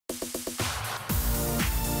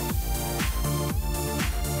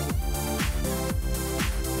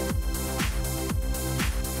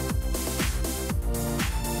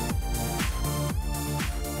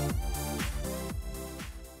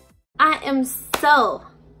am so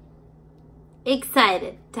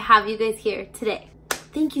excited to have you guys here today.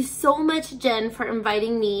 Thank you so much, Jen, for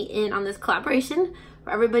inviting me in on this collaboration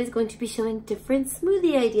where everybody's going to be showing different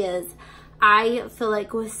smoothie ideas. I feel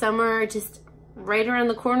like with summer just right around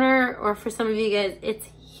the corner, or for some of you guys, it's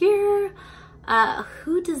here.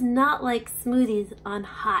 Who does not like smoothies on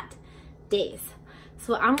hot days?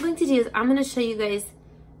 So what I'm going to do is I'm going to show you guys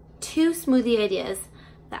 2 smoothie ideas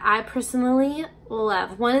that I personally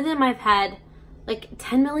love. One of them I've had like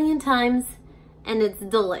 10 million times and it's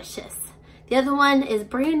delicious. The other one is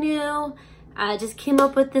brand new. I just came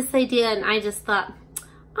up with this idea and I just thought,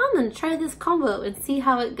 I'm gonna try this combo and see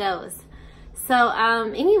how it goes. So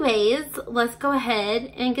anyways, let's go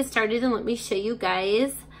ahead and get started and let me show you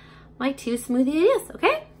guys my 2 smoothie ideas,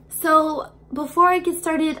 okay? So before I get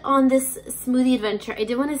started on this smoothie adventure, I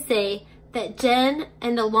did want to say that Jen,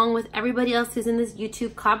 and along with everybody else who's in this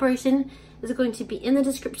YouTube collaboration, is going to be in the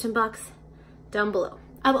description box down below.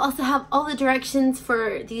 I will also have all the directions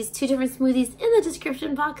for these 2 different smoothies in the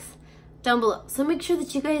description box down below. So make sure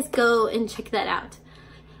that you guys go and check that out.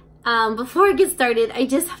 Before I get started, I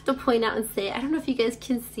just have to point out and say, I don't know if you guys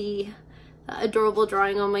can see the adorable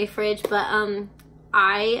drawing on my fridge, but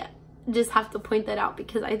I just have to point that out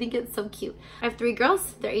because I think it's so cute. I have 3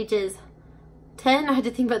 girls, their ages 10. I had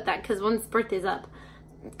to think about that because one's birthday's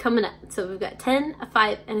coming up. So we've got 10, a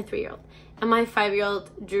 5, and a 3-year-old. And my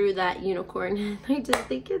 5-year-old drew that unicorn. And I just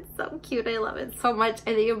think it's so cute. I love it so much.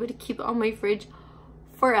 I think I'm gonna keep it on my fridge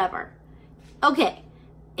forever. Okay,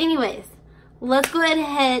 anyways, let's go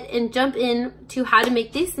ahead and jump in to how to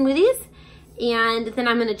make these smoothies. And then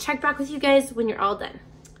I'm gonna check back with you guys when you're all done.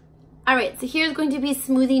 All right, so here's going to be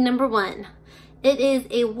smoothie number 1. It is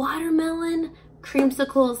a watermelon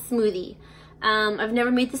creamsicle smoothie. I've never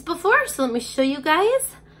made this before, so let me show you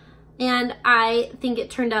guys. And I think it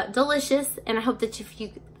turned out delicious, and I hope that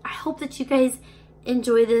you guys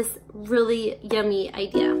enjoy this really yummy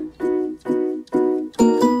idea.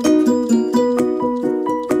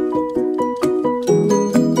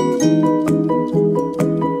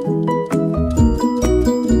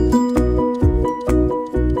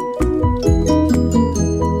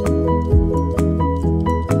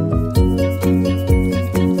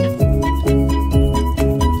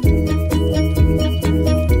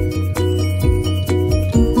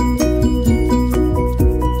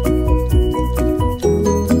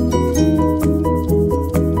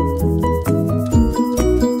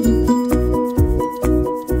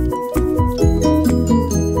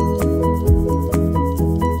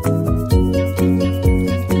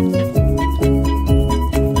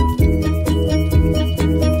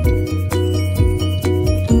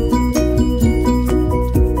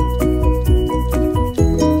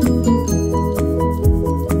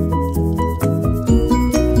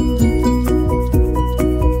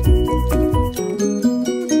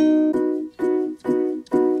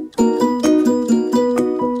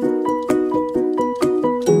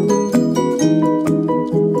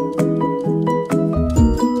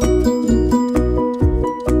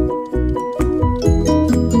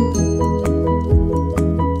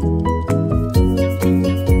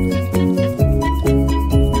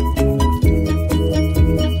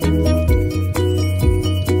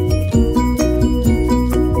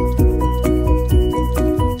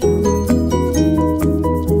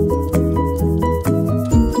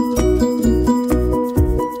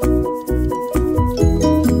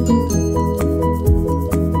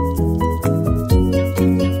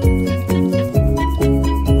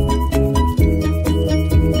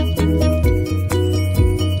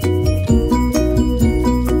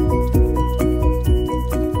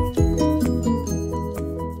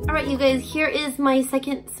 Here is my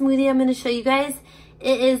second smoothie I'm going to show you guys.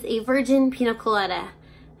 It is a virgin Pina Colada.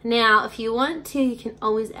 Now, if you want to, you can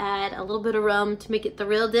always add a little bit of rum to make it the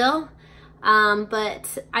real deal.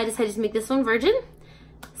 But I decided to make this one virgin.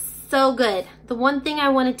 So good. The one thing I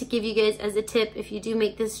wanted to give you guys as a tip if you do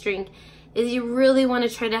make this drink is you really want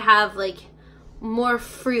to try to have like more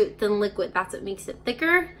fruit than liquid. That's what makes it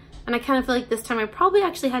thicker. And I kind of feel like this time I probably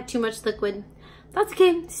actually had too much liquid. That's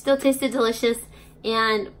okay. Still tasted delicious.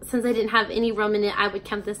 And since I didn't have any rum in it, I would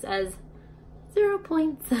count this as 0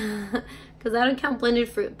 points because I don't count blended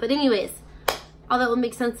fruit. But anyways, all that will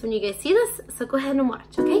make sense when you guys see this. So go ahead and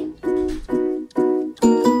watch, okay?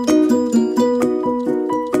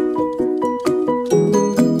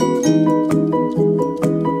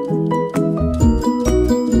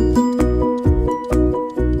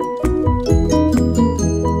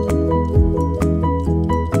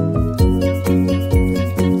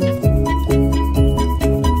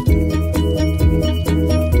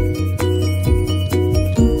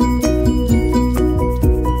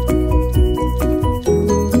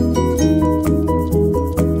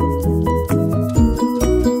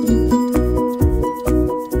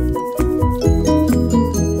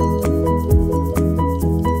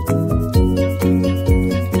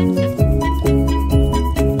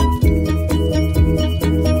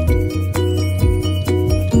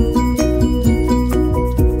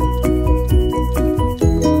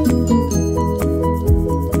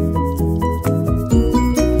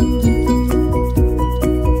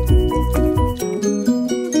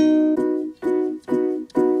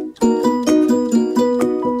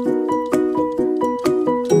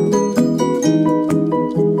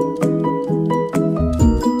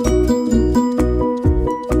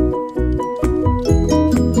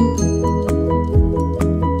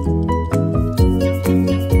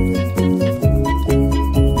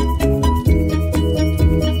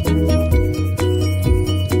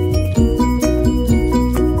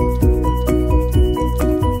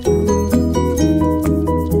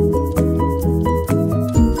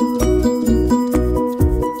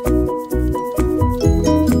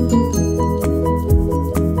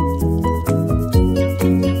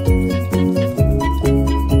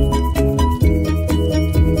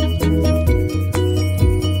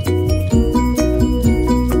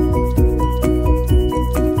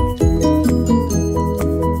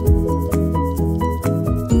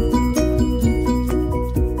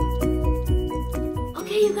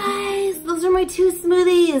 my 2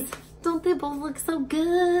 smoothies. Don't they both look so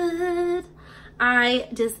good? I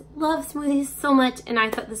just love smoothies so much, and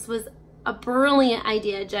I thought this was a brilliant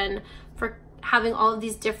idea, Jen, for having all of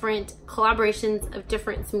these different collaborations of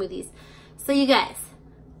different smoothies. So you guys,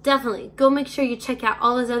 definitely go make sure you check out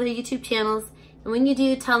all those other YouTube channels, and when you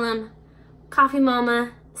do, tell them Coffee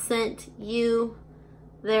Mama sent you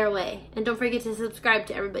their way. And don't forget to subscribe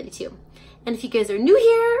to everybody too. And if you guys are new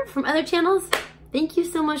here from other channels, thank you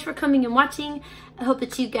so much for coming and watching. I hope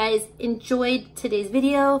that you guys enjoyed today's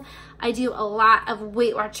video. I do a lot of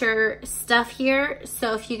Weight Watcher stuff here,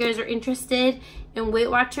 so if you guys are interested in Weight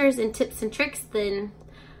Watchers and tips and tricks, then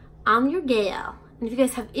I'm your gal. And if you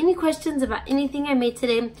guys have any questions about anything I made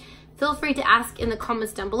today, feel free to ask in the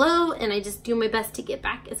comments down below, and I just do my best to get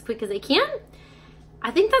back as quick as I can.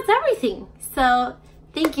 I think that's everything. So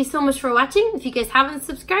thank you so much for watching. If you guys haven't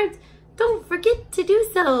subscribed, don't forget to do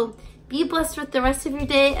so. Be blessed with the rest of your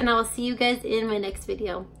day, and I will see you guys in my next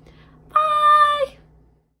video.